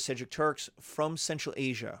movement of the Seljuk Turks from Central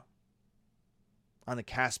Asia on the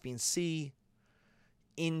Caspian Sea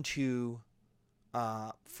into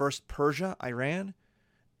first Persia, Iran,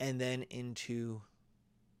 and then into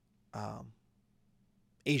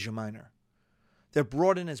Asia Minor. They're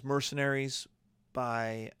brought in as mercenaries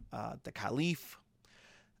by the Caliph.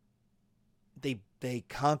 They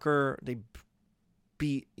conquer, they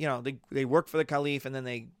beat, they work for the Caliph, and then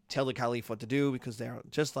they tell the Caliph what to do because they're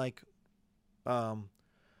just like the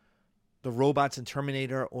robots in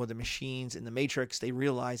Terminator or the machines in the Matrix. They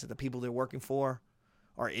realize that the people they're working for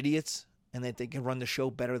are idiots and that they can run the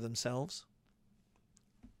show better themselves.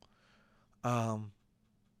 And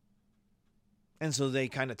so they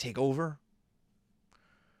kind of take over.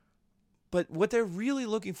 But what they're really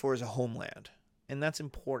looking for is a homeland, and that's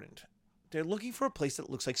important. They're looking for a place that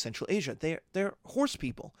looks like Central Asia. They're horse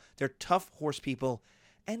people. They're tough horse people,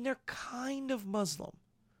 and they're kind of Muslim.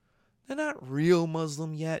 They're not real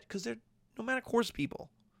Muslim yet because they're nomadic horse people.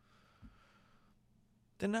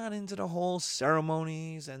 They're not into the whole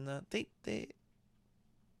ceremonies and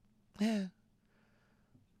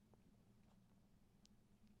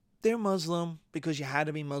They're Muslim because you had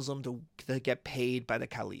to be Muslim to get paid by the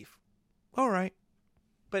Caliph. All right.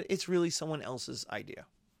 But it's really someone else's idea.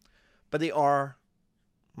 But they are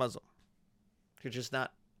Muslim. They're just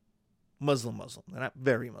not Muslim. They're not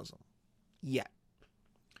very Muslim yet.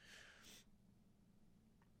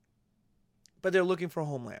 But they're looking for a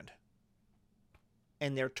homeland.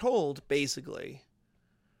 And they're told, basically,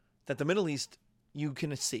 that the Middle East, you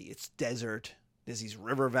can see, it's desert. There's these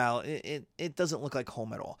river valleys. It doesn't look like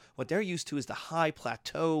home at all. What they're used to is the high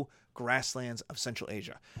plateau grasslands of Central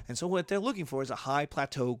Asia. And so what they're looking for is a high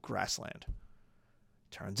plateau grassland.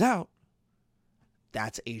 Turns out,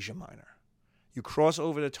 that's Asia Minor. You cross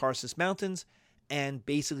over the Tarsus Mountains, and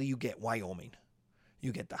basically you get Wyoming.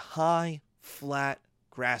 You get the high, flat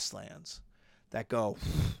grasslands that go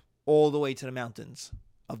all the way to the mountains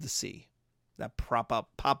of the sea that pop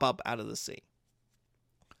up out of the sea.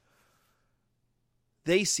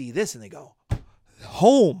 They see this and they go,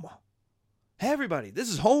 home. Hey, everybody, this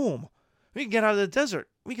is home. We can get out of the desert.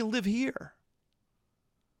 We can live here.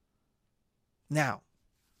 Now,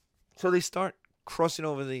 so they start crossing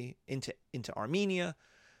over into Armenia.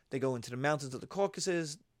 They go into the mountains of the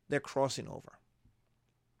Caucasus. They're crossing over.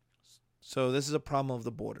 So this is a problem of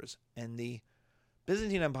the borders. And the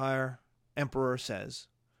Byzantine Empire emperor says,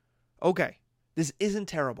 okay, this isn't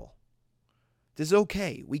terrible. This is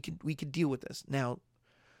okay. We could deal with this. Now,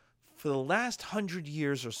 for the last 100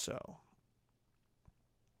 years or so,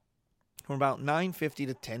 from about 950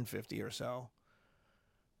 to 1050 or so,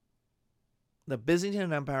 the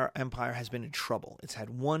Byzantine Empire has been in trouble. It's had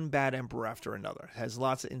one bad emperor after another. It has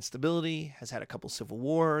lots of instability, has had a couple civil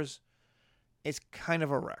wars. It's kind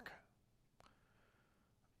of a wreck.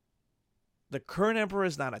 The current emperor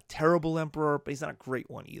is not a terrible emperor, but he's not a great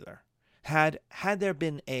one either. Had there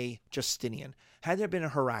been a Justinian, had there been a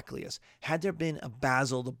Heraclius, had there been a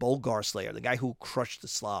Basil the Bulgar Slayer, the guy who crushed the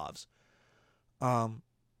Slavs,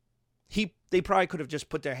 they probably could have just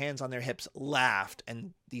put their hands on their hips, laughed,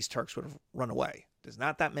 and these Turks would have run away. There's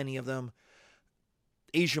not that many of them.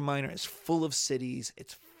 Asia Minor is full of cities.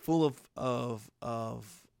 It's full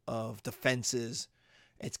of defenses.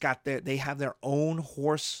 It's got they have their own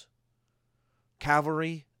horse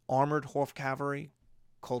cavalry, armored horse cavalry,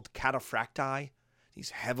 called cataphracti. These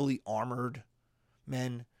heavily armored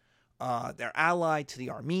men. They're allied to the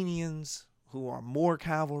Armenians, who are more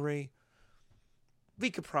cavalry. We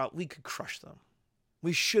could crush them.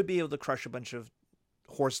 We should be able to crush a bunch of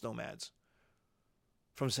horse nomads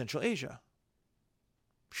from Central Asia.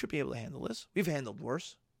 Should be able to handle this. We've handled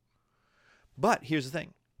worse. But here's the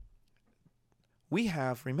thing.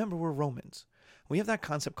 Remember, we're Romans. We have that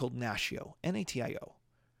concept called natio, N-A-T-I-O.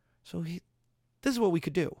 So this is what we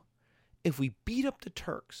could do. If we beat up the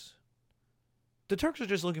Turks are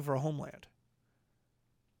just looking for a homeland.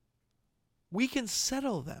 We can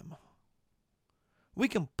settle them. We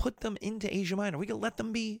can put them into Asia Minor. We can let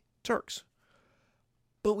them be Turks.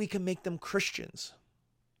 But we can make them Christians.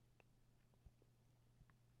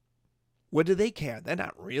 What do they care? They're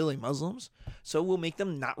not really Muslims. So we'll make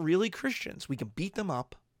them not really Christians. We can beat them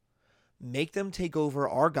up, make them take over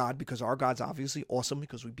our God, because our God's obviously awesome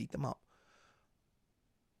because we beat them up,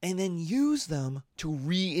 and then use them to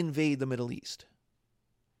re-invade the Middle East.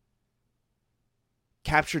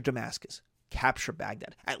 Capture Damascus. Capture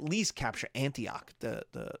Baghdad. At least capture Antioch, the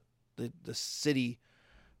city,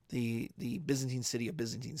 the Byzantine city of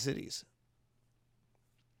Byzantine cities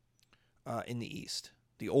in the east.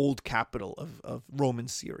 The old capital of Roman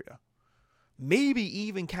Syria. Maybe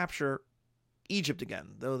even capture Egypt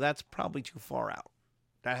again, though that's probably too far out.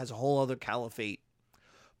 That has a whole other caliphate.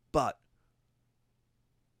 But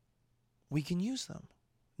we can use them.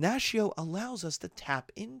 Natio allows us to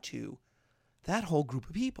tap into that whole group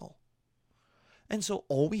of people. And so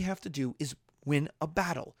all we have to do is win a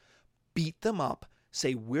battle. Beat them up.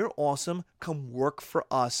 Say, we're awesome. Come work for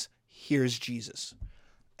us. Here's Jesus.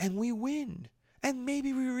 And we win. And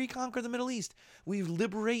maybe we reconquer the Middle East. We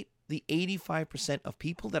liberate the 85% of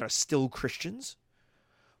people that are still Christians.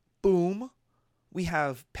 Boom. We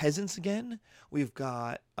have peasants again. We've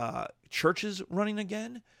got churches running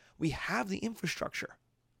again. We have the infrastructure.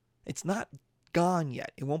 It's not gone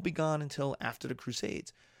yet. It won't be gone until after the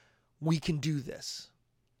Crusades. We can do this.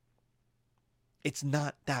 It's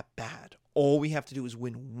not that bad. All we have to do is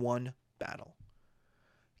win one battle.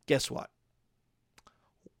 Guess what?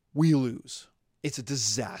 We lose. It's a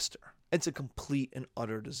disaster. It's a complete and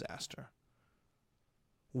utter disaster.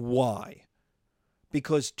 Why?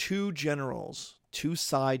 Because two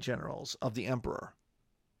side generals of the emperor,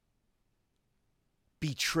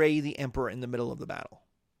 betray the emperor in the middle of the battle.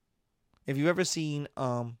 If you've ever seen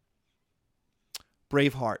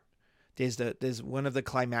Braveheart, there's one of the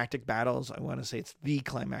climactic battles. I want to say it's the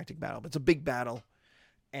climactic battle, but it's a big battle,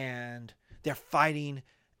 and they're fighting,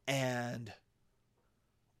 and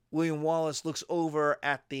William Wallace looks over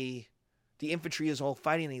at the infantry is all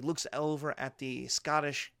fighting, and he looks over at the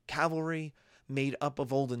Scottish cavalry made up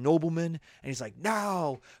of all the noblemen, and he's like,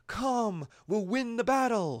 now, come, we'll win the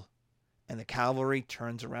battle. And the cavalry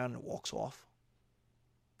turns around and walks off,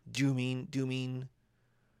 dooming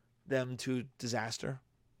them to disaster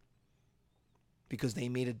because they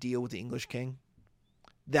made a deal with the English king.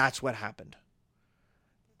 That's what happened.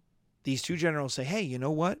 These two generals say, hey, you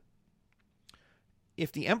know what?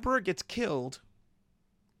 If the emperor gets killed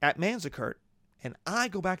at Manzikert and I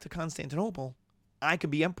go back to Constantinople, I can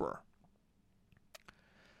be emperor.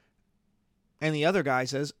 And the other guy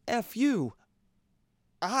says, F you.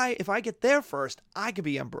 If I get there first, I could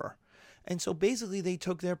be emperor. And so basically they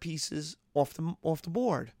took their pieces off the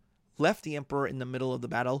board, left the emperor in the middle of the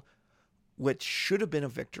battle, which should have been a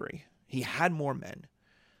victory. He had more men.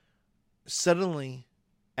 Suddenly,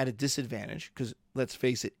 at a disadvantage, because let's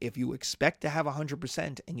face it, if you expect to have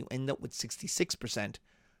 100% and you end up with 66%,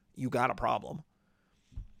 you got a problem.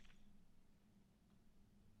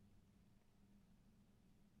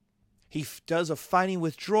 He does a fighting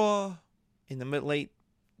withdrawal in the late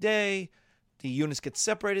day. The units get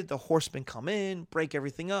separated. The horsemen come in, break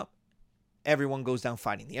everything up. Everyone goes down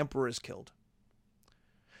fighting. The emperor is killed.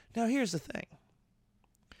 Now, here's the thing.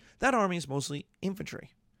 That army is mostly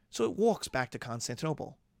infantry, so it walks back to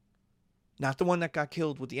Constantinople. Not the one that got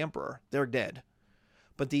killed with the emperor. They're dead.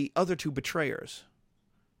 But the other two betrayers,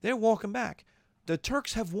 they're walking back. The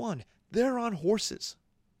Turks have won. They're on horses.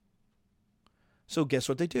 So guess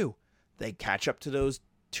what they do? They catch up to those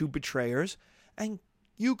two betrayers, and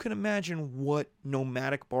you can imagine what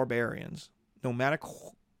nomadic barbarians, nomadic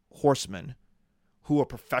horsemen, who are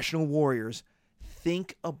professional warriors,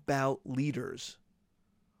 think about leaders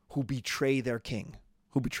who betray their king,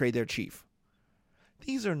 who betray their chief.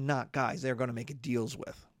 These are not guys they're going to make deals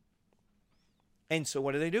with. And so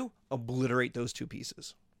what do? Obliterate those two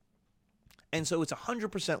pieces. And so it's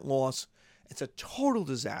 100% loss. It's a total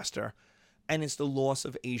disaster. And it's the loss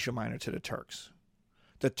of Asia Minor to the Turks.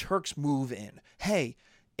 The Turks move in. Hey,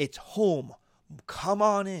 it's home. Come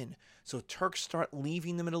on in. So Turks start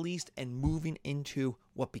leaving the Middle East and moving into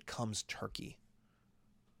what becomes Turkey.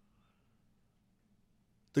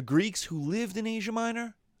 The Greeks who lived in Asia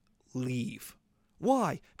Minor leave.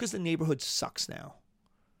 Why? Because the neighborhood sucks now.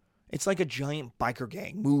 It's like a giant biker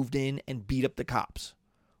gang moved in and beat up the cops.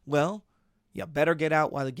 Well, you better get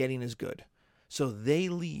out while the getting is good. So they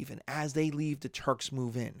leave, and as they leave, the Turks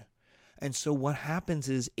move in. And so what happens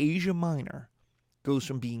is Asia Minor goes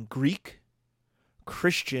from being Greek,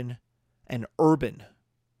 Christian, and urban.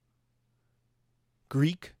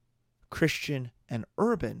 Greek, Christian, and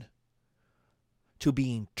urban to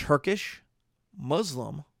being Turkish,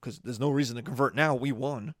 Muslim, because there's no reason to convert now, we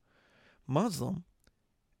won, Muslim,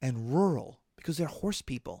 and rural, because they're horse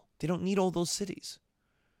people. They don't need all those cities.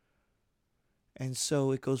 And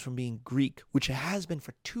so it goes from being Greek, which it has been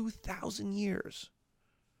for 2,000 years,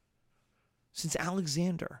 since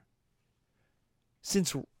Alexander,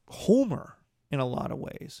 since Homer in a lot of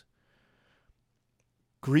ways.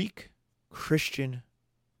 Greek, Christian.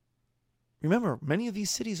 Remember, many of these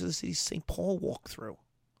cities are the cities St. Paul walked through.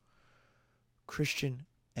 Christian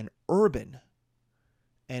and urban.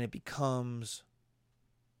 And it becomes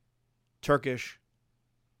Turkish,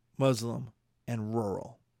 Muslim, and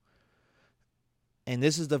rural. And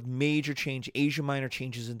this is the major change. Asia Minor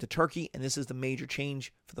changes into Turkey, and this is the major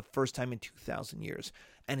change for the first time in 2,000 years.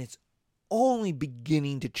 And it's only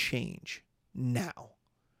beginning to change now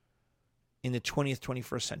in the 20th,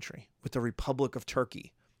 21st century with the Republic of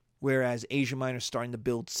Turkey, whereas Asia Minor is starting to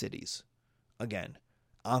build cities again.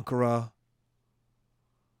 Ankara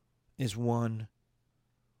is one.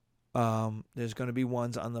 There's going to be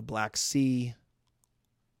ones on the Black Sea.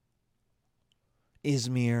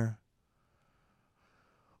 Izmir.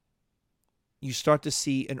 You start to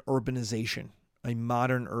see an urbanization, a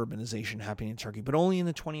modern urbanization happening in Turkey, but only in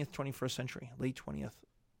the 20th, 21st century, late 20th,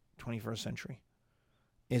 21st century,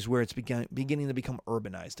 is where it's beginning to become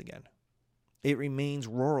urbanized again. It remains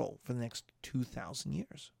rural for the next 2,000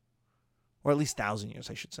 years, or at least 1,000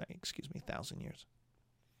 years, I should say. 1,000 years.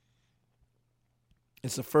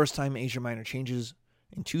 It's the first time Asia Minor changes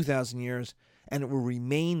in 2,000 years, and it will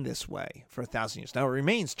remain this way for 1,000 years. Now, it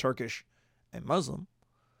remains Turkish and Muslim,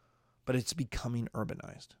 but it's becoming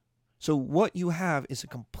urbanized. So what you have is a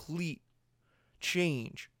complete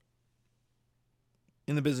change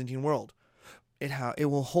in the Byzantine world. It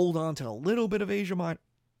will hold on to a little bit of Asia Minor.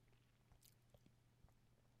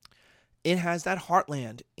 It has that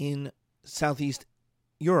heartland in Southeast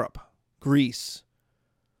Europe, Greece,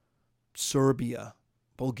 Serbia,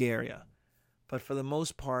 Bulgaria. But for the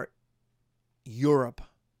most part, Europe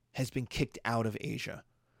has been kicked out of Asia.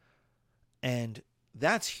 And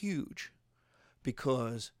that's huge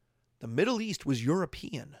because the Middle East was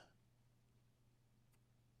European.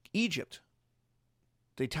 Egypt,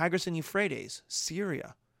 the Tigris and Euphrates,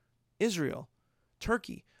 Syria, Israel,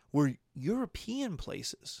 Turkey were European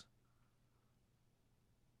places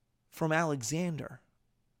from Alexander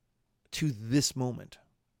to this moment.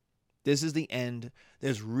 This is the end.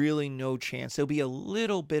 There's really no chance. There'll be a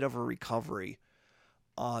little bit of a recovery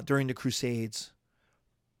during the Crusades,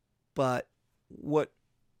 but what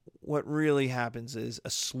really happens is a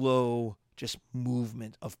slow just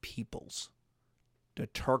movement of peoples. The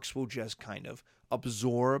Turks will just kind of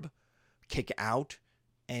absorb, kick out,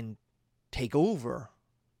 and take over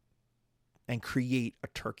and create a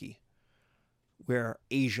Turkey where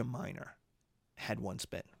Asia Minor had once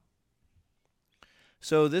been.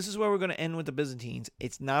 So this is where we're going to end with the Byzantines.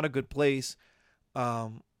 It's not a good place.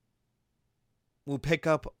 We'll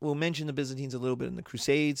mention the Byzantines a little bit in the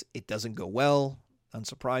Crusades. It doesn't go well,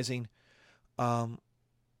 unsurprising. And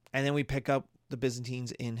then we pick up the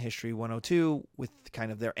Byzantines in History 102 with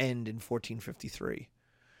kind of their end in 1453.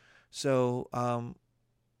 So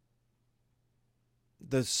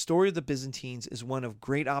the story of the Byzantines is one of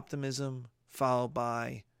great optimism followed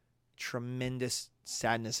by tremendous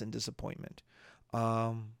sadness and disappointment.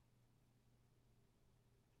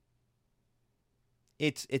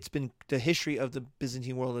 It's been, the history of the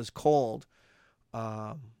Byzantine world is called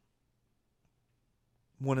one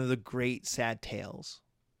of the great sad tales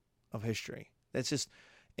of history. That's just,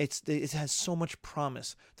 it has so much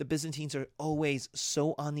promise. The Byzantines are always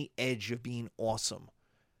so on the edge of being awesome,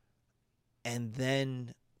 and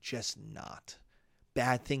then just not.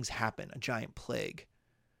 Bad things happen, a giant plague.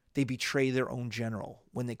 They betray their own general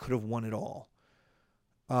when they could have won it all.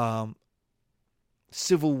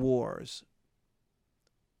 Civil wars,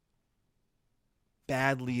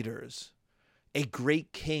 bad leaders, a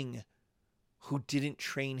great king who didn't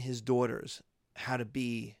train his daughters how to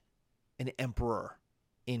be an emperor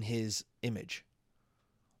in his image.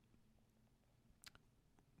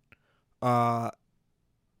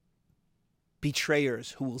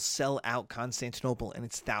 Betrayers who will sell out Constantinople and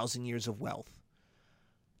its 1,000 years of wealth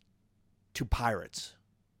to pirates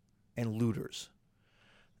and looters.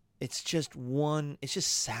 It's just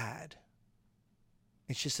sad.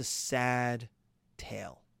 It's just a sad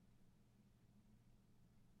tale.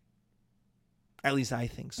 At least I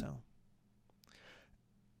think so.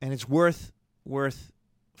 And it's worth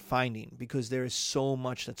finding because there is so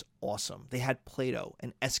much that's awesome. They had Plato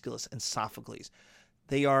and Aeschylus and Sophocles.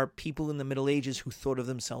 They are people in the Middle Ages who thought of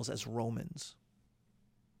themselves as Romans.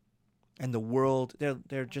 And the world,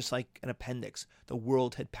 they're just like an appendix. The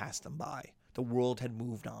world had passed them by. The world had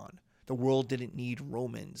moved on. The world didn't need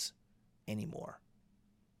Romans anymore.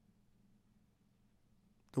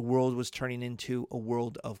 The world was turning into a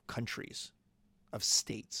world of countries, of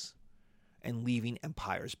states, and leaving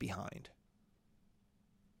empires behind.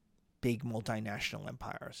 Big multinational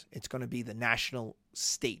empires. It's going to be the national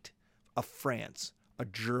state of France,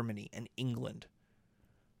 of Germany, and England,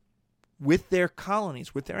 with their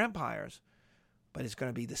colonies, with their empires. But it's going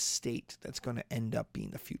to be the state that's going to end up being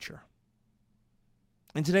the future.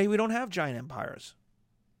 And today we don't have giant empires.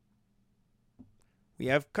 We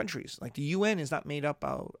have countries. Like the UN is not made up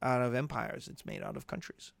out of empires. It's made out of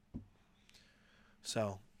countries.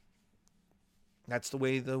 So that's the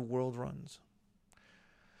way the world runs.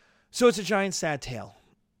 So it's a giant sad tale.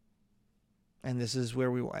 And this is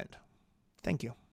where we will end. Thank you.